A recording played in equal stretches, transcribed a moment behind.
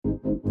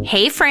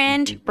Hey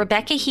friend,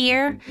 Rebecca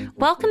here.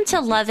 Welcome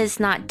to Love is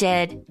Not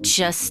Dead,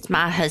 Just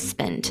My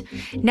Husband.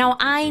 Now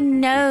I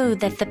know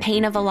that the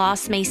pain of a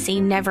loss may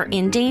seem never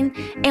ending,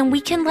 and we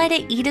can let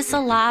it eat us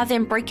alive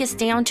and break us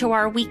down to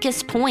our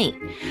weakest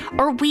point,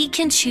 or we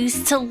can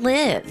choose to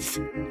live.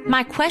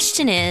 My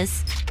question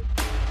is,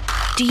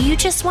 do you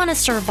just want to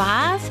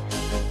survive,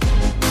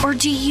 or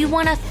do you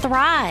want to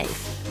thrive?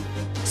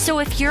 So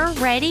if you're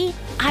ready,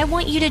 I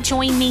want you to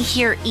join me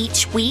here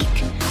each week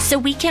so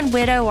we can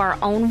widow our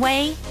own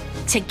way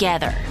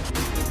together.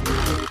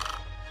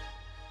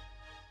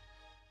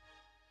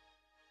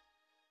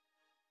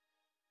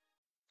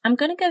 I'm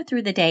going to go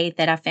through the day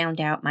that I found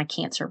out my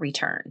cancer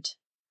returned.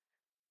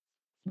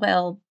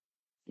 Well,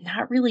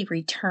 not really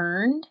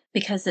returned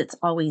because it's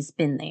always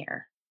been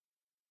there,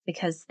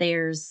 because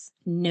there's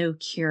no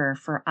cure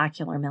for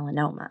ocular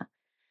melanoma.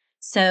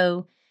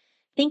 So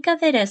think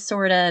of it as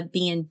sort of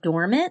being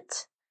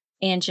dormant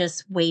and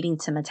just waiting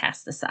to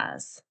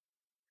metastasize.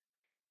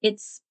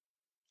 It's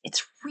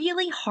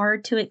really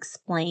hard to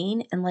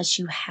explain unless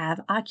you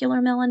have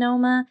ocular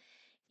melanoma,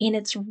 and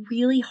it's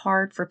really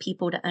hard for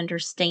people to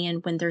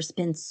understand when there's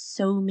been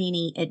so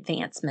many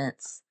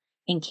advancements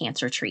in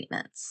cancer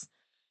treatments.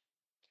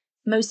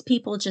 Most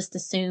people just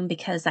assume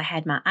because I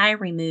had my eye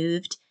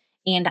removed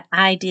and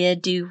I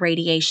did do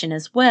radiation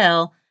as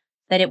well,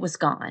 that it was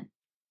gone.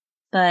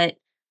 But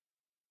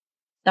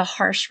the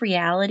harsh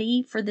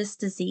reality for this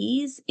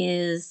disease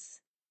is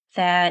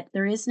that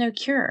there is no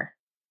cure.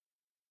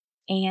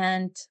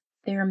 And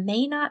there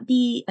may not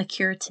be a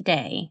cure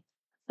today,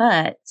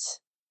 but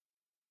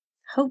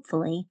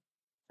hopefully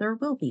there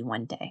will be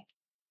one day.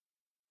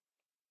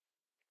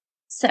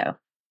 So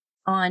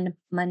on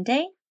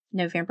Monday,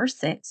 November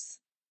 6th,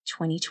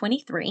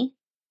 2023,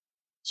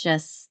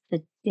 just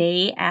the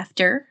day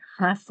after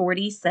my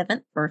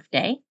 47th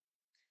birthday,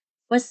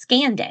 was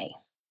scan day.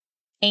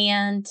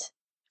 And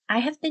I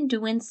have been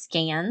doing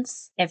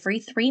scans every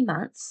 3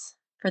 months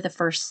for the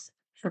first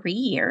 3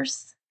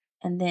 years,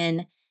 and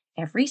then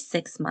every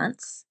 6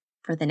 months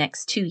for the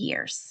next 2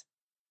 years.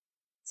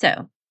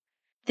 So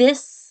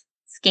this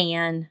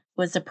scan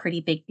was a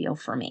pretty big deal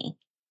for me.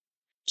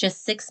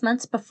 Just 6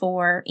 months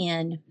before,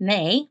 in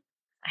May,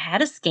 I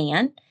had a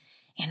scan,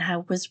 and I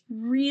was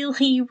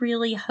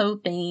really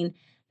hoping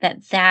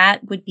that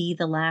that would be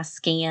the last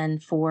scan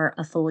for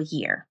a full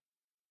year.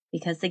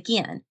 Because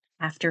again,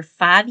 after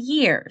 5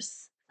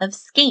 years of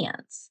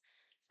scans,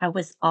 I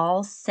was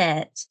all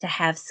set to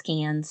have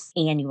scans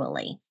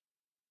annually.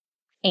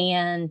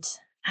 And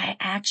I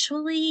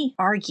actually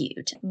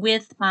argued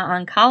with my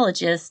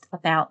oncologist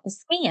about the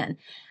scan.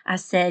 I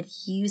said,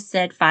 "You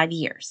said 5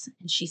 years."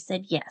 And she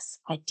said, "Yes,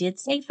 I did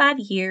say 5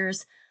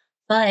 years,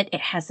 but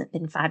it hasn't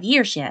been 5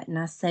 years yet." And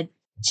I said,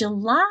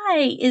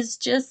 "July is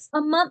just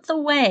a month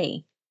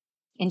away."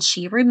 And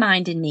she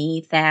reminded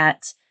me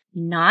that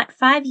not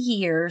 5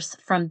 years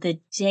from the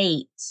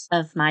date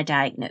of my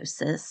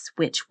diagnosis,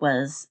 which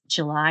was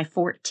July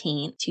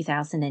 14th,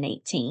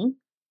 2018.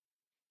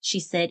 She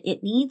said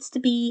it needs to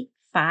be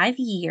 5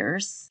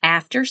 years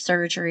after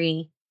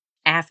surgery,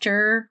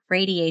 after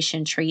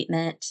radiation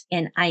treatment,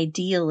 and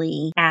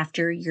ideally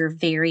after your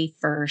very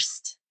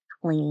first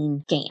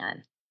clean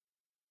scan.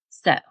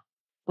 So,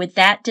 with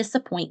that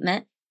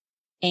disappointment,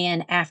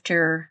 and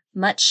after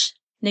much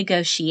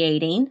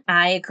negotiating,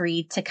 I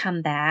agreed to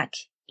come back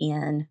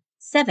in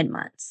 7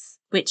 months,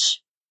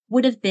 which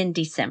would have been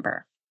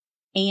December.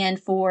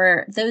 And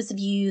for those of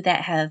you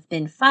that have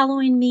been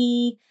following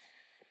me,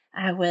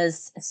 I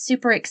was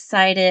super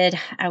excited.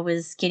 I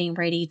was getting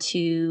ready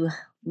to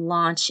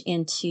launch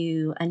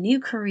into a new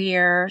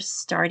career,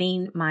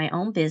 starting my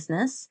own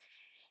business.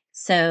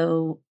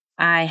 So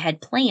I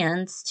had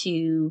plans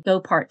to go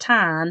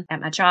part-time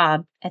at my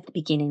job at the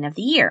beginning of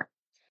the year.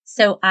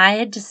 So I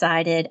had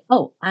decided,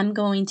 I'm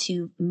going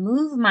to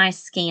move my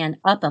scan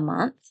up a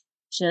month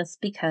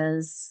just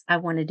because I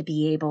wanted to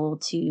be able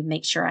to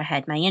make sure I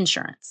had my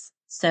insurance.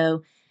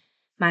 So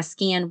my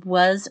scan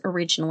was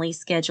originally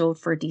scheduled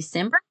for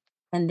December,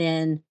 and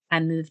then I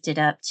moved it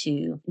up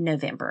to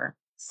November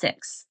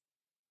 6th.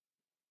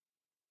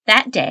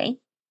 That day,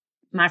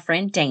 my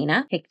friend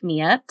Dana picked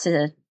me up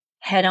to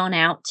head on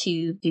out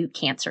to Duke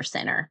Cancer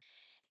Center.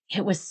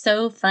 It was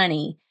so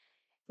funny.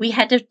 We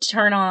had to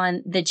turn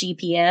on the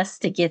GPS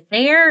to get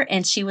there.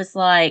 And she was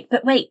like,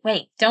 "But wait,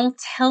 don't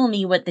tell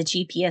me what the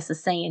GPS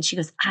is saying." She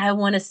goes, "I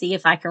want to see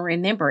if I can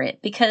remember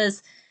it,"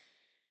 because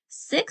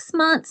 6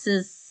 months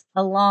is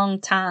a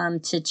long time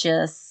to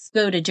just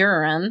go to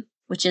Durham,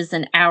 which is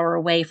an hour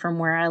away from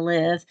where I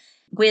live,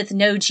 with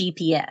no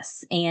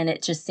GPS. And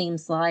it just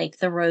seems like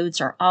the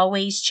roads are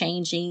always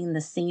changing.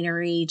 The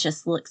scenery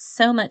just looks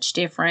so much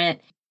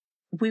different.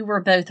 We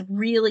were both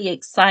really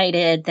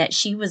excited that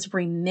she was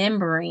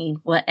remembering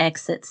what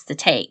exits to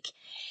take.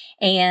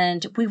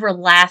 And we were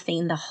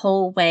laughing the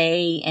whole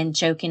way and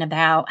joking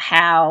about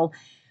how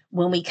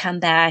when we come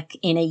back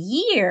in a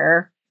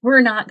year,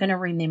 we're not going to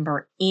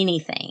remember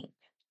anything.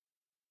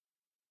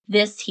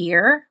 This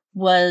here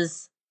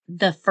was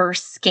the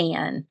first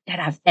scan that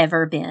I've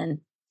ever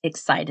been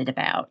excited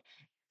about.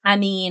 I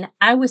mean,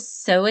 I was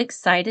so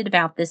excited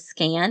about this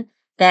scan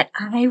that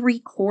I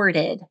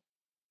recorded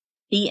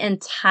the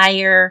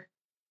entire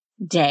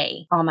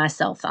day on my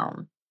cell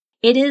phone.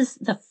 It is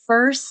the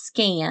first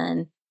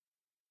scan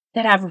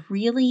that I've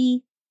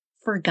really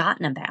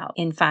forgotten about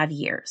in 5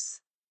 years.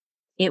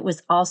 It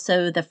was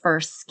also the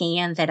first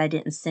scan that I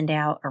didn't send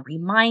out a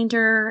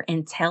reminder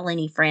and tell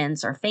any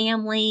friends or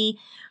family.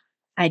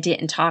 I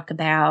didn't talk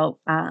about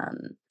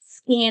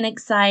scan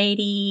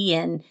anxiety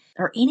and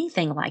or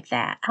anything like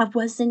that. I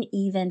wasn't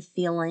even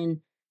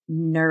feeling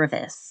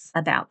nervous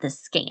about this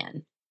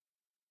scan.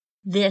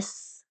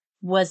 This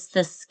was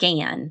the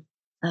scan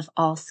of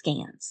all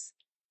scans.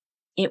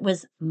 It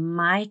was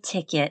my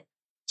ticket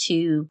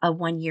to a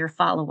 1 year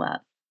follow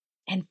up.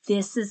 And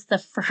this is the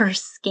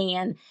first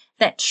scan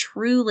that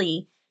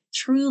truly,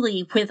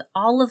 truly, with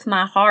all of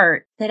my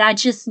heart, that I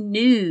just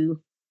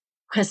knew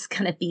was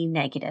going to be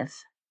negative.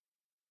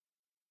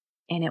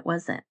 And it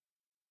wasn't.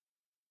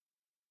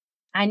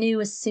 I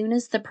knew as soon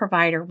as the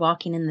provider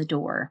walking in the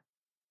door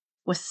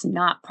was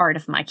not part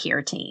of my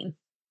care team.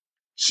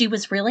 She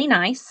was really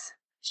nice.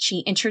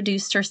 She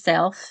introduced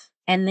herself.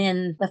 And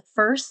then the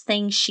first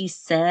thing she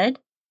said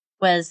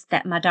was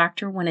that my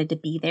doctor wanted to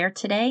be there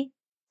today,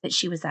 but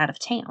she was out of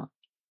town.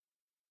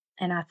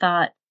 And I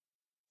thought,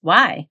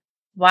 why?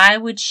 Why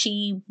would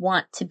she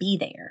want to be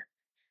there?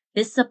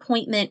 This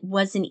appointment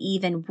wasn't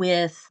even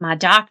with my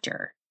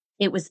doctor.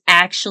 It was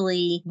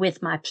actually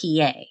with my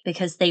PA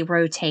because they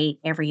rotate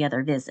every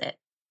other visit.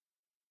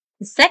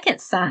 The second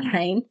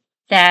sign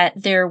that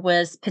there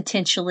was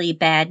potentially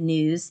bad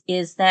news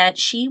is that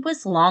she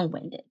was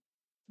long-winded.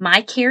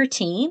 My care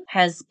team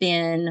has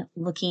been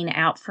looking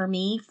out for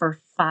me for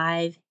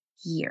 5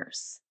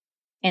 years,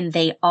 and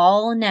they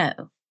all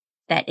know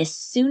that as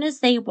soon as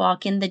they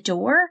walk in the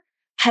door,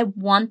 I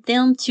want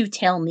them to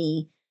tell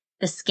me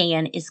the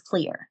scan is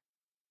clear.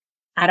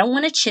 I don't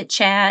want to chit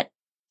chat.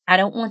 I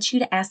don't want you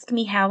to ask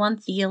me how I'm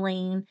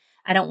feeling.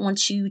 I don't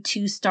want you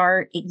to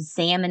start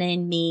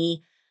examining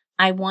me.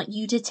 I want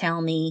you to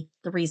tell me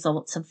the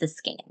results of the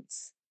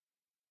scans.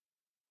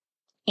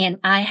 And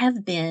I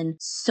have been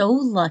so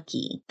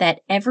lucky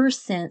that ever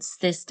since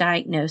this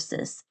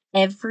diagnosis,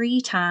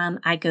 every time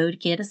I go to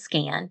get a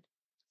scan,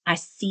 I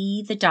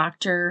see the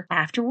doctor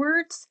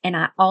afterwards, and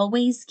I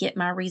always get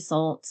my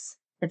results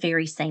the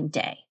very same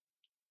day.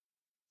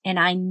 And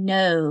I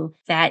know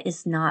that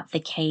is not the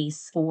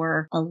case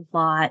for a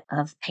lot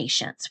of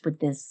patients with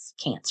this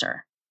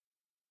cancer.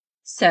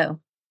 So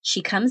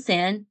she comes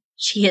in,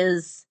 she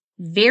is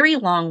very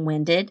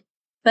long-winded,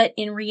 but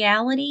in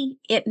reality,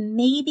 it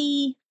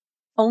maybe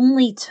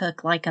only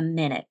took like a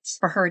minute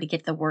for her to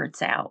get the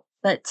words out.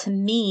 But to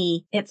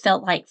me, it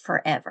felt like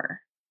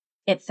forever.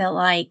 It felt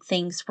like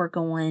things were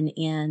going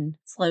in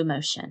slow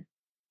motion.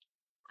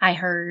 I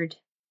heard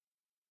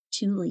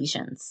 2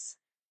 lesions,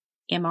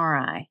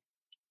 MRI,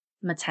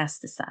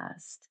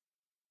 metastasized.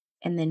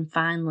 And then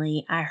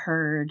finally, I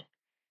heard,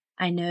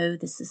 I know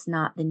this is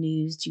not the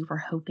news you were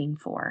hoping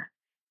for.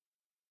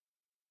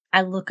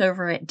 I look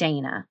over at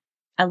Dana.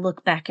 I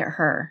look back at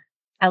her.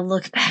 I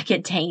look back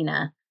at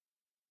Dana.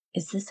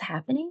 Is this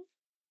happening?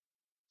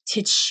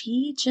 Did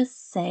she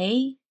just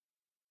say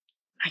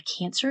my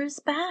cancer is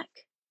back?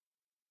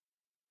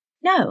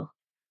 No,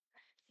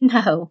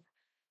 no,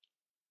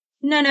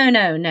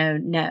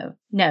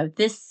 no.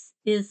 This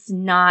is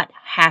not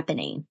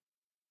happening.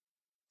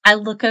 I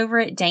look over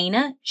at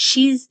Dana.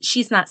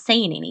 She's not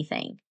saying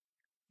anything.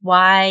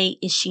 Why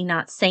is she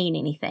not saying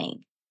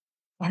anything?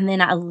 And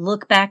then I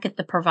look back at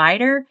the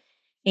provider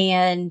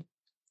and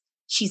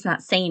she's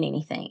not saying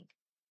anything.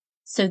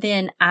 So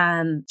then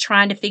I'm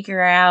trying to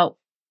figure out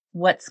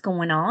what's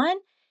going on,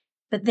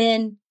 but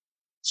then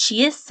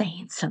she is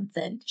saying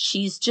something.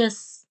 She's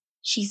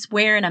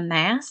wearing a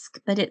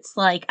mask, but it's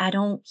like I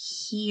don't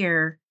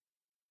hear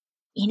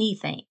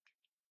anything.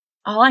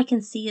 All I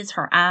can see is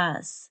her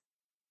eyes,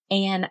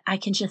 and I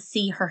can just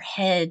see her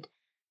head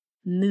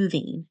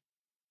moving,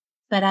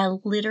 but I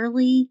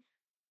literally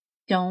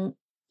don't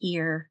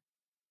hear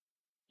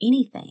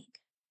anything.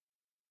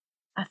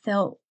 I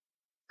felt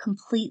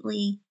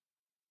completely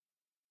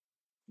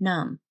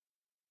numb,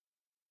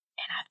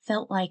 and I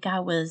felt like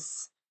I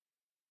was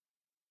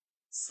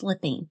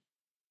slipping,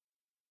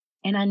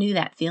 and I knew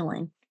that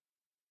feeling.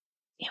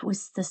 It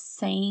was the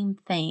same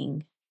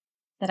thing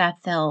that I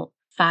felt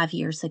 5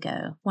 years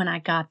ago when I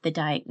got the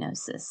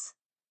diagnosis.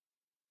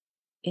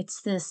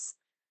 It's this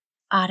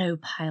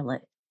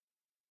autopilot,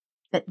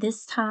 but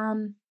this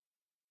time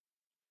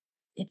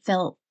it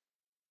felt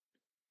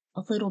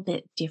a little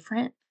bit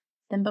different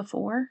than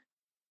before.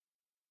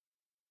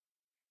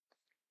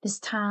 This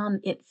time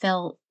it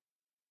felt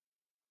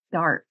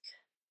dark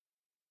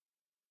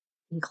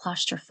and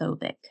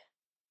claustrophobic.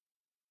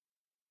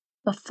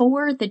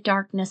 Before, the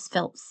darkness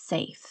felt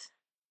safe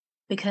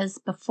because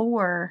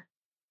before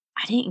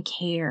I didn't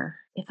care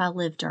if I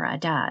lived or I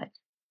died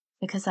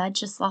because I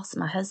just lost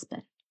my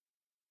husband.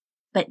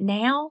 But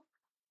now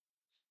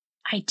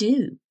I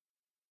do,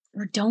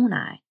 or don't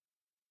I?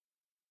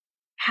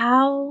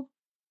 How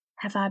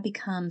have I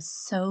become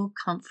so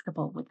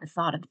comfortable with the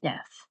thought of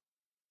death?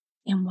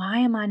 And why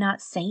am I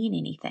not saying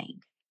anything?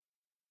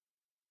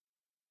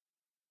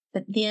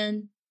 But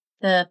then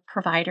the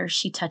provider,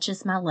 she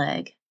touches my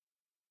leg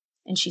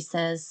and she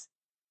says,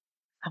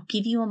 I'll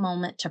give you a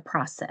moment to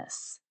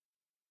process.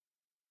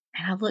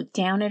 And I look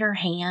down at her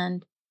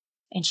hand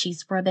and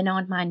she's rubbing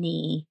on my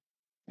knee.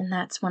 And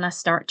that's when I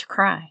start to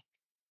cry.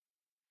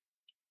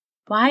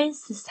 Why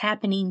is this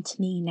happening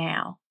to me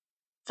now?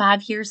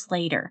 5 years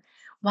later,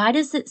 why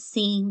does it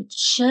seem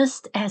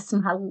just as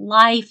my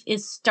life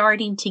is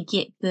starting to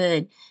get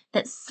good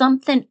that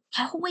something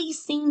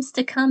always seems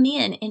to come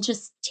in and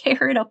just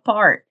tear it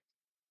apart?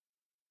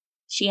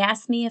 She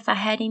asked me if I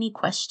had any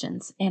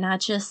questions, and I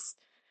just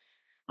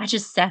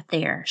sat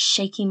there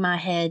shaking my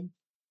head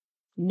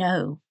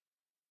no,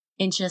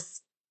 and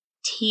just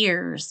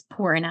tears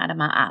pouring out of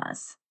my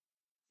eyes.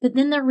 But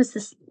then there was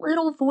this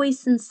little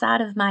voice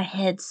inside of my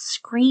head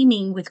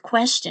screaming with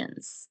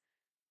questions.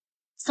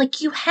 It's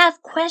like, you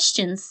have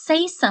questions,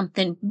 say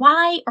something.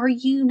 Why are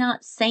you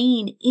not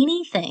saying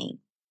anything?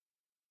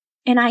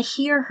 And I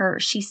hear her,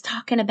 she's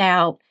talking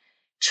about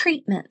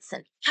treatments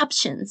and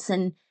options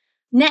and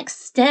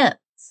next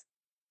steps.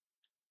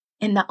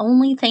 And the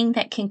only thing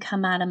that can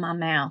come out of my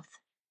mouth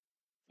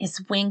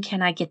is, when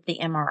can I get the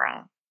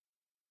MRI?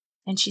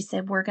 And she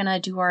said, we're going to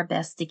do our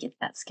best to get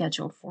that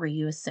scheduled for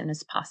you as soon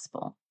as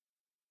possible.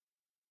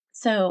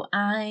 So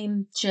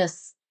I'm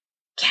just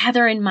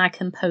gathering my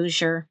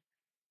composure.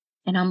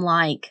 And I'm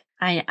like,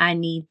 I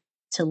need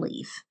to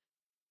leave.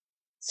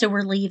 So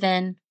we're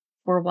leaving,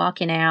 we're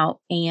walking out,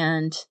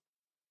 and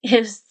it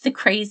was the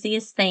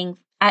craziest thing.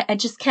 I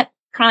just kept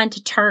trying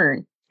to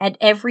turn at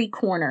every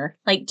corner,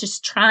 like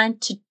just trying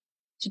to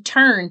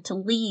turn, to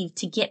leave,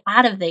 to get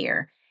out of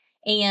there.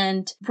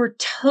 And we're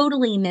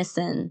totally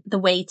missing the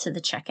way to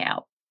the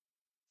checkout.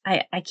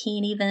 I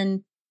can't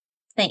even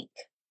think.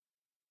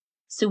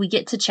 So we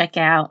get to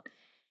checkout,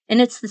 and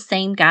it's the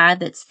same guy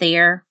that's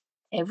there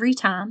every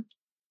time.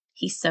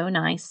 He's so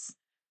nice.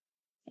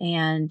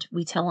 And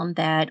we tell him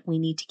that we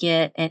need to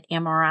get an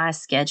MRI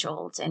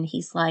scheduled. And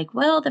he's like,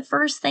 well, the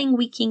first thing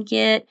we can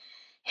get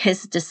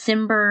is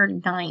December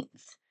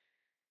 9th.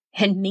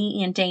 And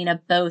me and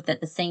Dana both at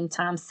the same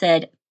time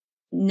said,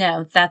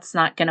 no, that's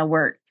not going to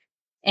work.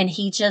 And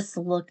he just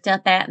looked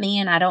up at me,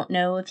 and I don't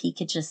know if he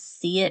could just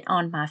see it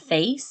on my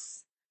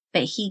face,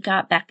 but he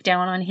got back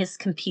down on his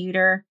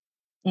computer.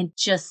 And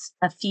just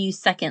a few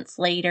seconds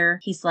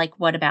later, he's like,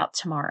 what about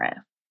tomorrow?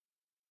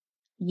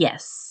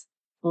 Yes,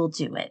 we'll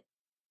do it.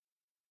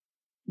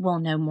 We'll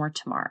know more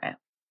tomorrow.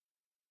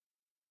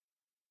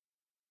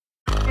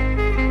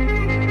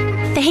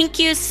 Thank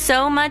you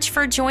so much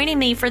for joining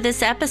me for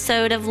this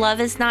episode of Love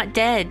Is Not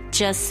Dead,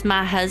 Just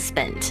My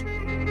Husband.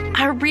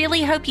 I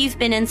really hope you've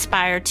been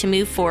inspired to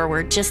move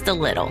forward just a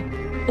little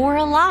or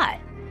a lot.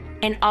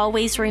 And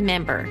always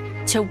remember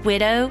to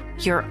widow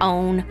your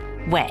own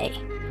way.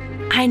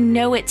 I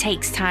know it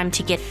takes time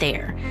to get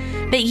there,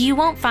 but you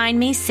won't find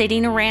me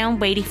sitting around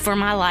waiting for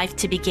my life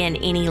to begin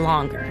any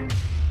longer.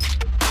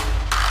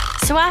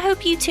 So I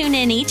hope you tune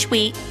in each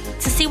week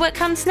to see what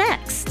comes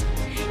next.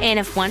 And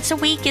if once a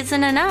week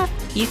isn't enough,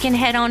 you can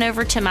head on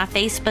over to my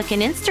Facebook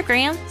and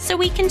Instagram so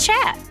we can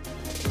chat.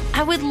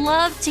 I would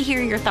love to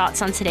hear your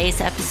thoughts on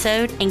today's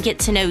episode and get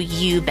to know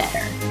you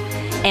better.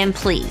 And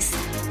please,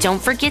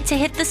 don't forget to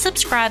hit the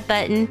subscribe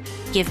button,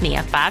 give me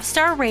a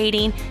 5-star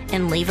rating,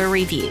 and leave a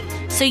review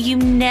so you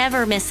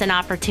never miss an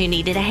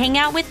opportunity to hang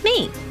out with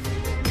me.